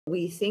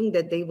We think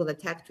that they will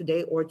attack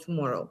today or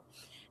tomorrow.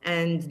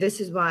 And this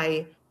is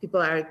why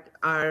people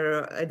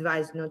are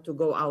advised not to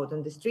go out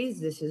on the streets.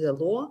 This is a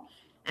law.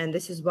 And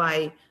this is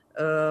why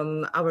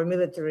our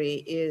military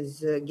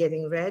is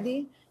getting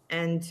ready.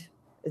 And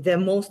the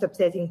most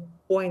upsetting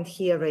point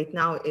here right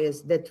now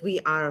is that we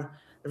are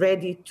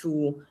ready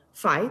to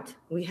fight.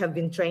 We have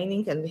been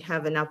training and we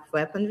have enough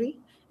weaponry,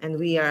 and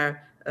we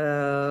are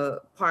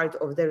part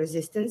of the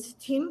resistance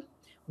team.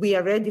 We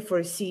are ready for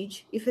a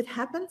siege if it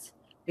happens,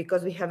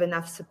 because we have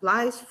enough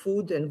supplies,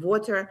 food and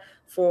water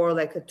for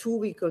like a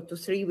 2-week or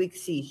 3-week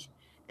siege.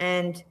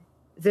 And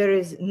there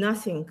is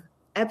nothing,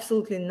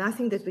 absolutely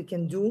nothing that we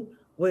can do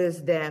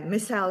with the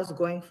missiles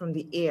going from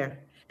the air.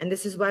 And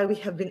this is why we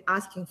have been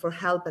asking for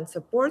help and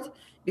support,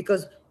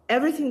 because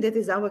everything that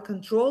is our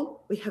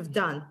control, we have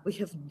done. We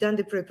have done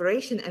the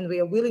preparation, and we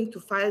are willing to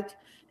fight,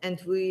 and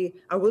we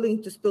are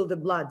willing to spill the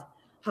blood.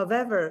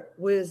 However,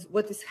 with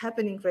what is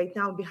happening right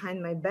now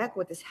behind my back,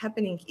 what is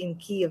happening in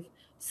Kiev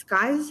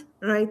skies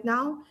right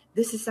now,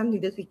 this is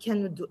something that we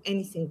cannot do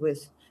anything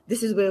with.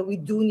 This is where we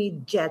do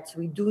need jets,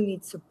 we do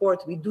need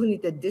support, we do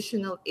need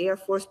additional Air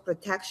Force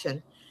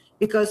protection,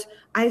 because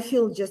I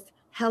feel just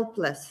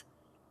helpless,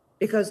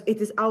 because it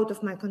is out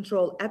of my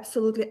control,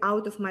 absolutely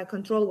out of my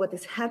control, what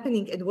is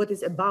happening and what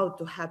is about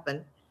to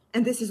happen.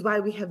 And this is why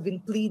we have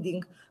been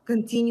pleading,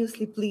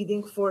 continuously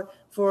pleading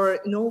for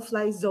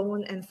no-fly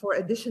zone and for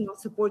additional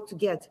support to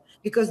get,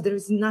 because there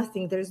is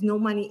nothing, there is no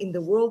money in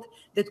the world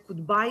that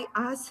could buy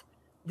us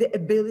the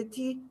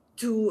ability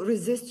to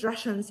resist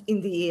Russians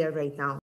in the air right now.